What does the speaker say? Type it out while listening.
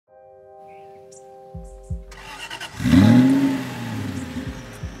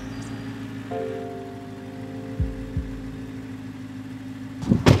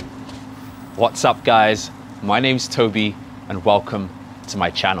What's up guys? My name's Toby and welcome to my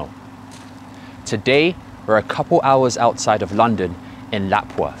channel. Today we're a couple hours outside of London in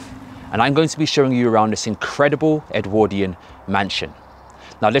Lapworth and I'm going to be showing you around this incredible Edwardian mansion.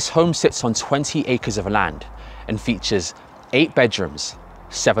 Now this home sits on 20 acres of land and features 8 bedrooms,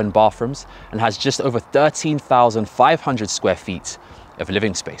 7 bathrooms and has just over 13,500 square feet of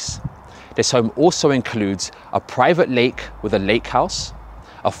living space. This home also includes a private lake with a lake house,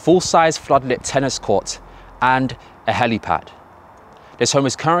 a full-size floodlit tennis court and a helipad. This home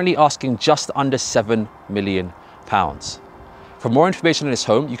is currently asking just under £7 million. For more information on this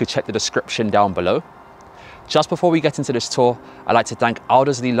home, you can check the description down below. Just before we get into this tour, I'd like to thank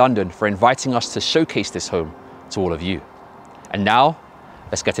Aldersley London for inviting us to showcase this home to all of you. And now,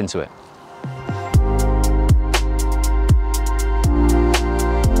 let's get into it.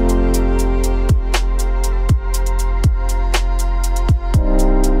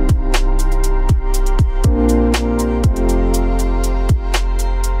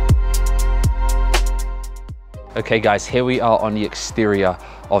 Okay guys, here we are on the exterior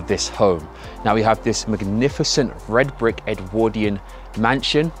of this home. Now we have this magnificent red brick Edwardian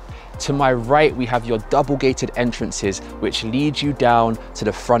mansion. To my right, we have your double gated entrances, which lead you down to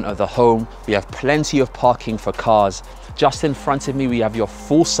the front of the home. We have plenty of parking for cars. Just in front of me, we have your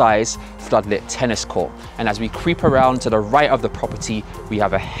full-size floodlit tennis court. And as we creep around to the right of the property, we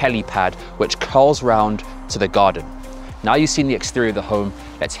have a helipad, which curls round to the garden. Now you've seen the exterior of the home,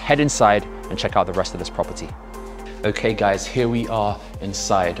 let's head inside and check out the rest of this property. Okay guys, here we are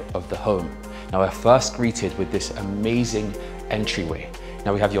inside of the home. Now we're first greeted with this amazing entryway.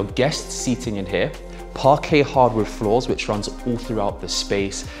 Now we have your guest seating in here, parquet hardwood floors which runs all throughout the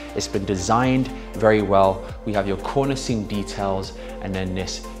space. It's been designed very well. We have your cornicing details and then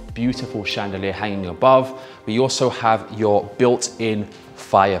this beautiful chandelier hanging above. We also have your built-in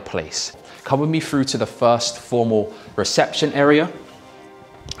fireplace. Come with me through to the first formal reception area.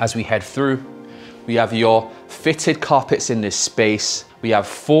 As we head through, we have your fitted carpets in this space. We have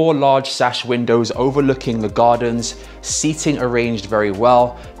 4 large sash windows overlooking the gardens, seating arranged very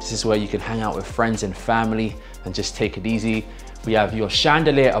well. This is where you can hang out with friends and family and just take it easy. We have your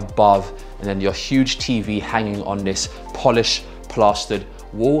chandelier above and then your huge TV hanging on this polished plastered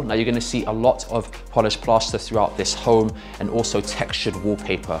wall. Now you're going to see a lot of polished plaster throughout this home and also textured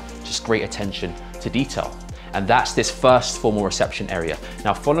wallpaper, just great attention to detail. And that's this first formal reception area.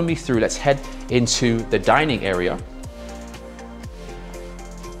 Now follow me through, let's head into the dining area.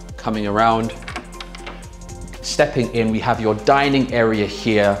 Coming around, stepping in, we have your dining area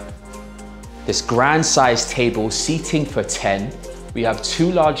here. This grand sized table, seating for 10. We have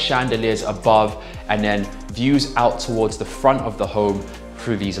 2 large chandeliers above and then views out towards the front of the home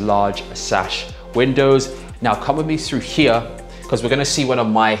through these large sash windows. Now come with me through here because we're gonna see one of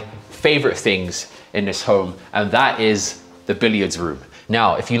my favorite things in this home, and that is the billiards room.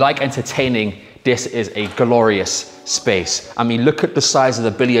 Now, if you like entertaining, this is a glorious space. I mean, look at the size of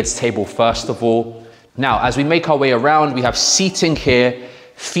the billiards table, first of all. Now, as we make our way around, we have seating here,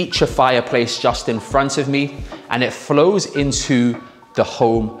 feature fireplace just in front of me, and it flows into the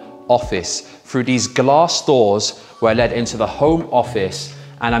home office. Through these glass doors, we're led into the home office,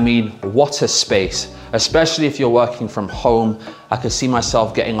 and I mean, what a space. Especially if you're working from home, I could see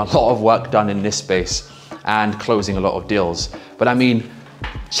myself getting a lot of work done in this space and closing a lot of deals. But I mean,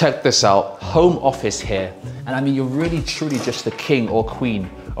 check this out, home office here. And I mean, you're really truly just the king or queen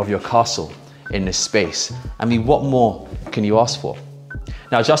of your castle in this space. I mean, what more can you ask for?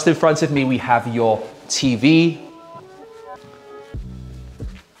 Now, just in front of me, we have your TV,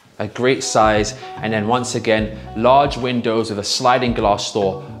 a great size. And then once again, large windows with a sliding glass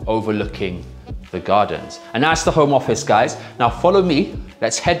door overlooking the gardens. And that's the home office, guys. Now follow me,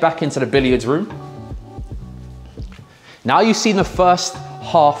 let's head back into the billiards room. Now you've seen the first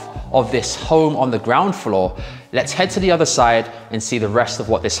half of this home on the ground floor. Let's head to the other side and see the rest of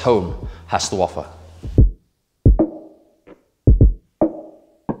what this home has to offer.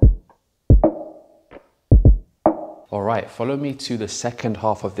 All right, follow me to the second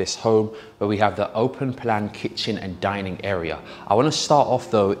half of this home where we have the open plan kitchen and dining area. I want to start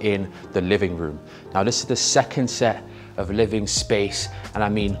off though in the living room. Now this is the second set of living space. And I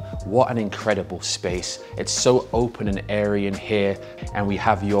mean, what an incredible space. It's so open and airy in here. And we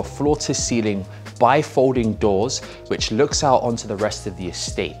have your floor to ceiling bifolding doors, which looks out onto the rest of the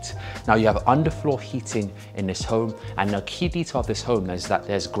estate. Now you have underfloor heating in this home, and a key detail of this home is that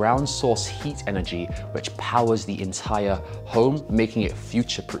there's ground source heat energy, which powers the entire home, making it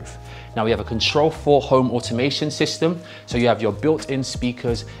future-proof. Now we have a Control 4 home automation system. So you have your built-in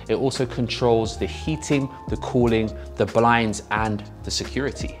speakers. It also controls the heating, the cooling, the blinds, and the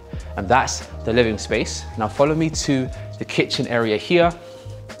security. And that's the living space. Now follow me to the kitchen area here.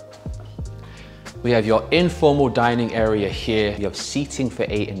 We have your informal dining area here. You have seating for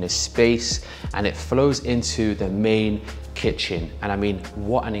 8 in this space, and it flows into the main kitchen. And I mean,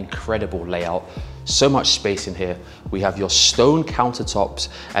 what an incredible layout. So much space in here. We have your stone countertops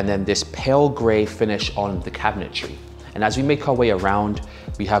and then this pale gray finish on the cabinetry. And as we make our way around,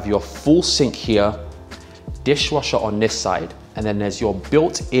 we have your full sink here, dishwasher on this side, and then there's your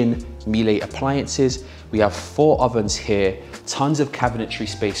built-in Miele appliances. We have 4 ovens here, tons of cabinetry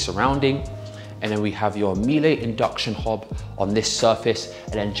space surrounding. And then we have your Miele induction hob on this surface,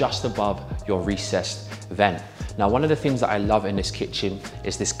 and then just above your recessed vent. Now, one of the things that I love in this kitchen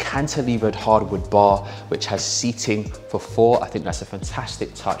is this cantilevered hardwood bar, which has seating for 4. I think that's a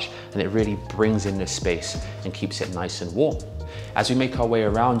fantastic touch, and it really brings in this space and keeps it nice and warm. As we make our way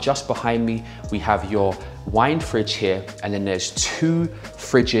around, just behind me, we have your wine fridge here, and then there's 2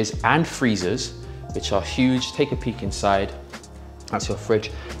 fridges and freezers, which are huge. Take a peek inside. That's your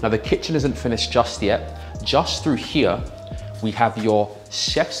fridge. Now the kitchen isn't finished just yet. Just through here, we have your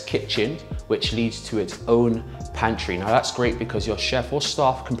chef's kitchen, which leads to its own pantry. Now that's great because your chef or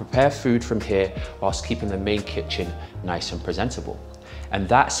staff can prepare food from here whilst keeping the main kitchen nice and presentable. And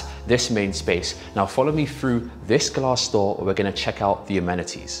that's this main space. Now follow me through this glass door where we're gonna check out the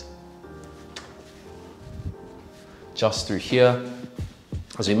amenities. Just through here,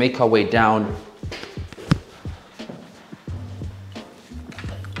 as we make our way down,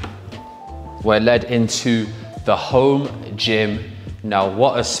 we're led into the home gym. Now,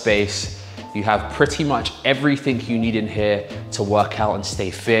 what a space. You have pretty much everything you need in here to work out and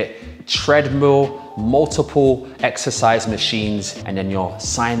stay fit. Treadmill, multiple exercise machines, and then your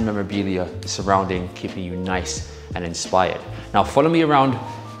signed memorabilia surrounding, keeping you nice and inspired. Now, follow me around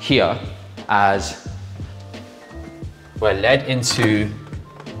here as we're led into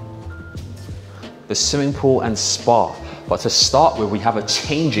the swimming pool and spa. But to start with, we have a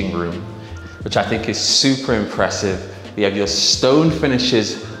changing room, which I think is super impressive. We have your stone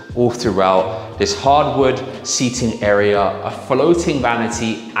finishes all throughout, this hardwood seating area, a floating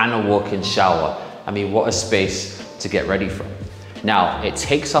vanity, and a walk-in shower. I mean, what a space to get ready from. Now, it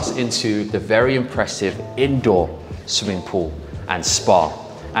takes us into the very impressive indoor swimming pool and spa.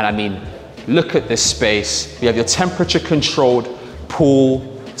 And I mean, look at this space. We have your temperature controlled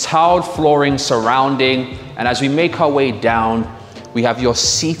pool, tiled flooring surrounding, and as we make our way down, we have your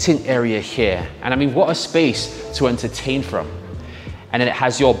seating area here. And I mean, what a space to entertain from. And then it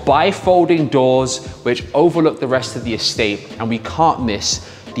has your bifolding doors, which overlook the rest of the estate. And we can't miss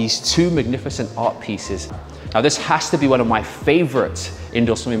these 2 magnificent art pieces. Now, this has to be one of my favorite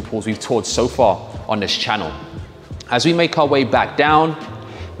indoor swimming pools we've toured so far on this channel. As we make our way back down,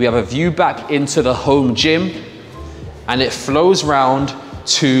 we have a view back into the home gym, and it flows round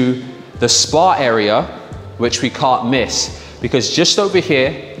to the spa area, which we can't miss. Because just over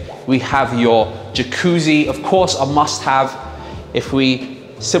here, we have your jacuzzi, of course, a must-have. If we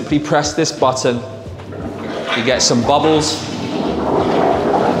simply press this button, you get some bubbles.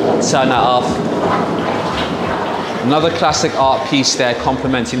 Turn that off. Another classic art piece there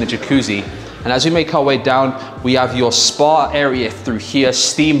complementing the jacuzzi. And as we make our way down, we have your spa area through here,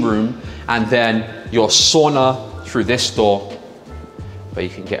 steam room, and then your sauna through this door, where you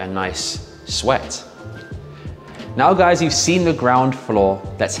can get a nice sweat. Now guys, you've seen the ground floor.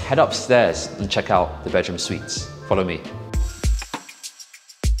 Let's head upstairs and check out the bedroom suites. Follow me.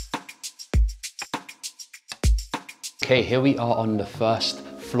 Okay, here we are on the first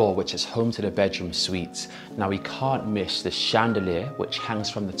floor, which is home to the bedroom suites. Now we can't miss the chandelier, which hangs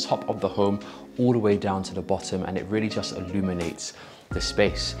from the top of the home all the way down to the bottom, and it really just illuminates the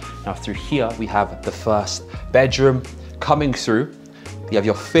space. Now through here, we have the first bedroom coming through. You have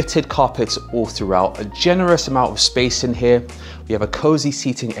your fitted carpets all throughout, a generous amount of space in here. We have a cozy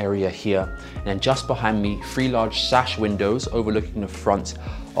seating area here. And then just behind me, 3 large sash windows overlooking the front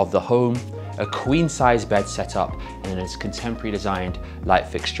of the home, a queen size bed setup, and then this contemporary designed light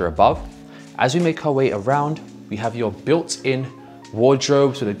fixture above. As we make our way around, we have your built-in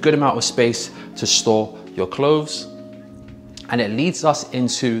wardrobes with a good amount of space to store your clothes. And it leads us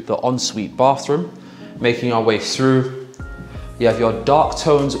into the ensuite bathroom, making our way through. You have your dark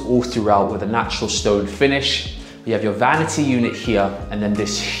tones all throughout with a natural stone finish. You have your vanity unit here, and then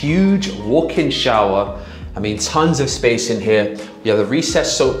this huge walk-in shower. I mean, tons of space in here. You have the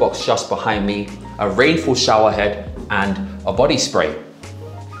recessed soapbox just behind me, a rainfall shower head, and a body spray.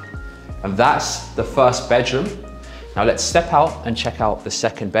 And that's the first bedroom. Now let's step out and check out the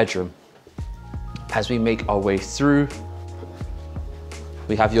second bedroom. As we make our way through,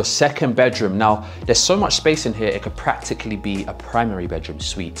 we have your second bedroom. Now, there's so much space in here, it could practically be a primary bedroom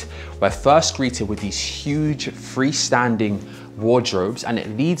suite. We're first greeted with these huge freestanding wardrobes, and it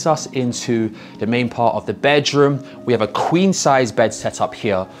leads us into the main part of the bedroom. We have a queen size bed set up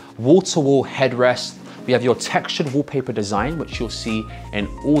here, wall-to-wall headrest. We have your textured wallpaper design, which you'll see in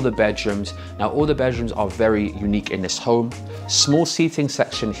all the bedrooms. Now, all the bedrooms are very unique in this home. Small seating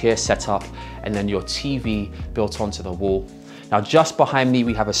section here set up, and then your TV built onto the wall. Now, just behind me,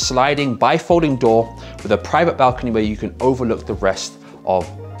 we have a sliding bifolding door with a private balcony where you can overlook the rest of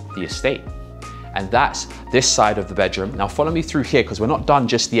the estate. And that's this side of the bedroom. Now, follow me through here because we're not done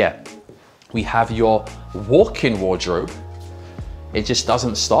just yet. We have your walk-in wardrobe. It just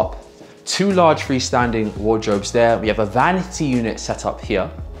doesn't stop. Two large freestanding wardrobes there. We have a vanity unit set up here.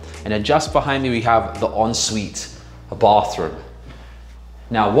 And then just behind me, we have the ensuite bathroom.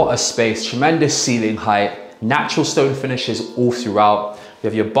 Now, what a space, tremendous ceiling height. Natural stone finishes all throughout. We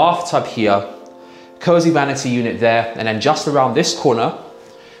have your bathtub here, cozy vanity unit there, and then just around this corner,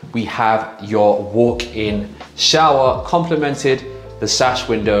 we have your walk-in shower, complemented the sash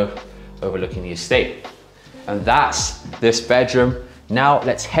window overlooking the estate. And that's this bedroom. Now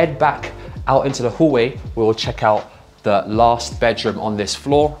let's head back out into the hallway where we'll check out the last bedroom on this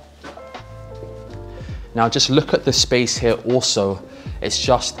floor. Now just look at the space here also. It's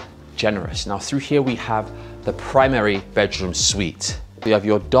just generous. Now through here we have the primary bedroom suite. We have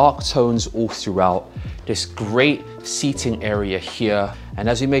your dark tones all throughout, this great seating area here. And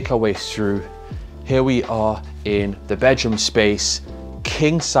as we make our way through, here we are in the bedroom space,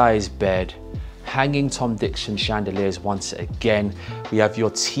 king size bed, hanging Tom Dixon chandeliers once again. We have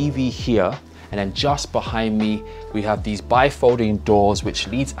your TV here, and then just behind me, we have these bifolding doors which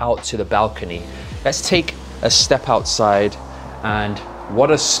leads out to the balcony. Let's take a step outside, and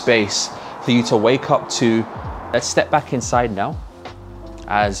what a space for you to wake up to. Let's step back inside now,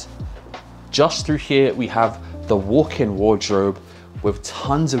 as just through here we have the walk-in wardrobe with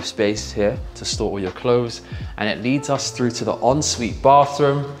tons of space here to store all your clothes, and it leads us through to the ensuite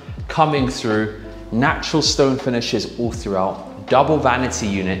bathroom, coming through, natural stone finishes all throughout, double vanity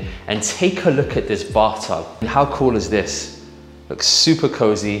unit, and take a look at this bathtub. And how cool is this? Looks super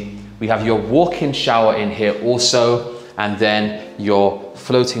cozy. We have your walk-in shower in here also, and then your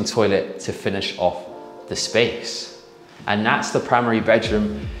floating toilet to finish off the space. And that's the primary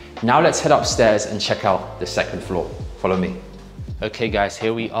bedroom. Now let's head upstairs and check out the second floor. Follow me. Okay guys,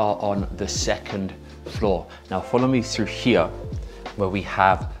 here we are on the second floor. Now follow me through here where we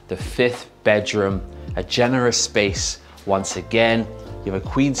have the fifth bedroom, a generous space once again. You have a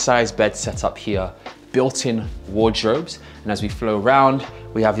queen size bed set up here, built-in wardrobes. And as we flow around,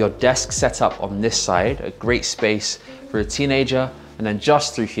 we have your desk set up on this side, a great space for a teenager. And then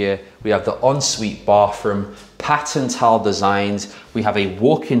just through here, we have the ensuite bathroom, pattern tile designs. We have a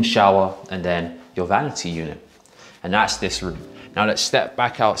walk-in shower, and then your vanity unit. And that's this room. Now let's step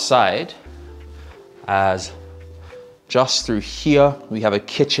back outside, as just through here, we have a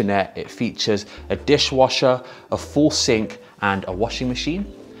kitchenette. It features a dishwasher, a full sink, and a washing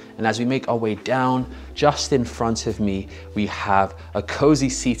machine. And as we make our way down, just in front of me, we have a cozy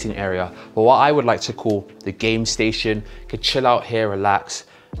seating area, or what I would like to call the game station. You could chill out here, relax,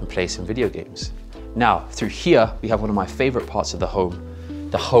 and play some video games. Now, through here, we have one of my favorite parts of the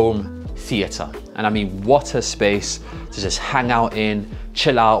home theater. And I mean, what a space to just hang out in,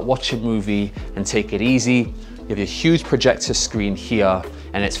 chill out, watch a movie, and take it easy. You have your huge projector screen here,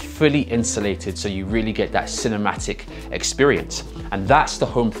 and it's fully insulated, so you really get that cinematic experience. And that's the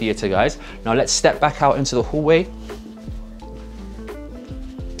home theater, guys. Now let's step back out into the hallway,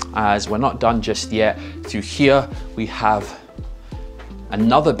 as we're not done just yet. Through here, we have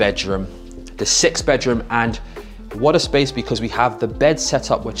another bedroom, the sixth bedroom, and what a space, because we have the bed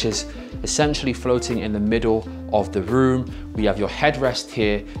set up, which is essentially floating in the middle of the room. We have your headrest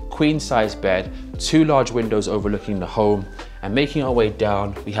here, queen size bed, two large windows overlooking the home, and making our way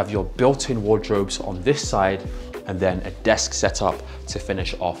down, we have your built-in wardrobes on this side, and then a desk set up to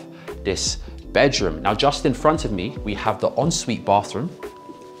finish off this bedroom. Now, just in front of me, we have the ensuite bathroom,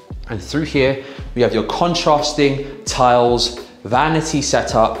 and through here, we have your contrasting tiles, vanity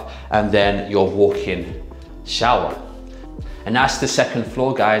setup, and then your walk-in shower. And that's the second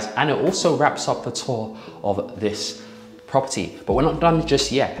floor, guys, and it also wraps up the tour of this property. But we're not done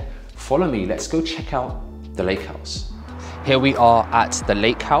just yet. Follow me, let's go check out the lake house. Here we are at the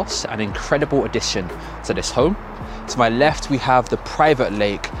lake house, an incredible addition to this home. To my left, we have the private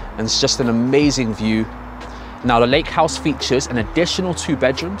lake, and it's just an amazing view. Now, the lake house features an additional 2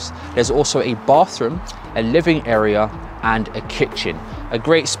 bedrooms. There's also a bathroom, a living area, and a kitchen. A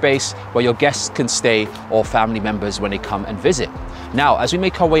great space where your guests can stay or family members when they come and visit. Now, as we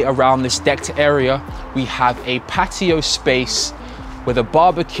make our way around this decked area, we have a patio space with a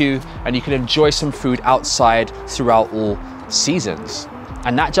barbecue, and you can enjoy some food outside throughout all seasons.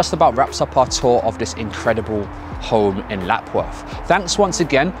 And that just about wraps up our tour of this incredible home in Lapworth. Thanks once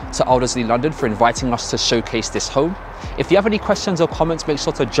again to Aldersley London for inviting us to showcase this home. If you have any questions or comments, make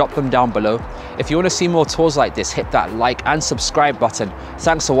sure to drop them down below. If you want to see more tours like this, hit that like and subscribe button.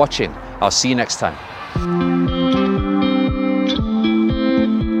 Thanks for watching. I'll see you next time.